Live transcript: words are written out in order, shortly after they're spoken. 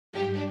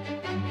I'm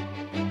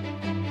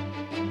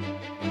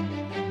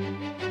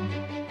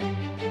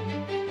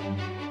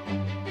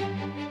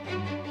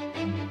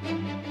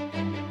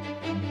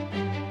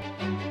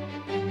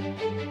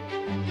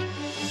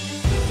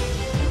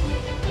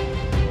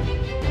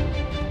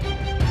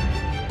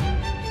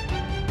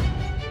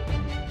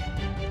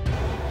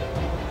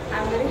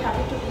very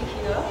happy to be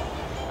here.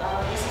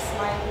 This is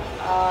my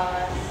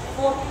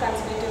fourth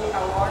consecutive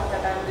award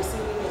that I am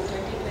receiving in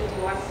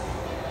 2021.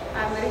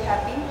 I am very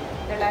happy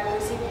that I am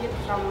receiving it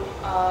from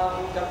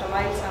Dr.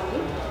 Sami,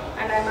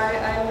 and I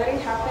am very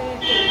happy to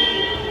be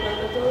in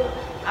Coimbatore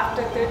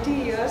after 30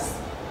 years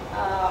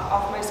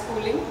of my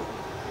schooling.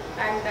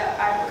 And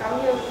I have come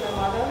here with my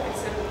mother.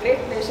 It's a great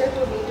pleasure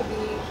to me to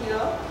be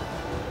here.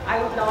 I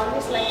would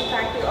always like to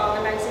thank the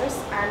organizers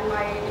and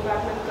my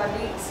department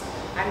colleagues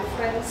and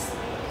friends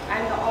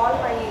and all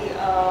my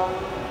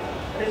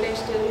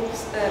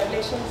relations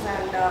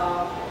and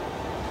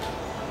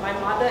my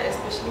mother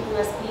especially, who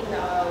has been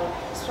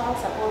strong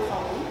support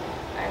for me,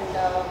 and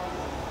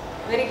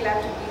very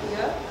glad to be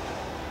here.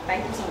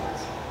 Thank you so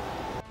much.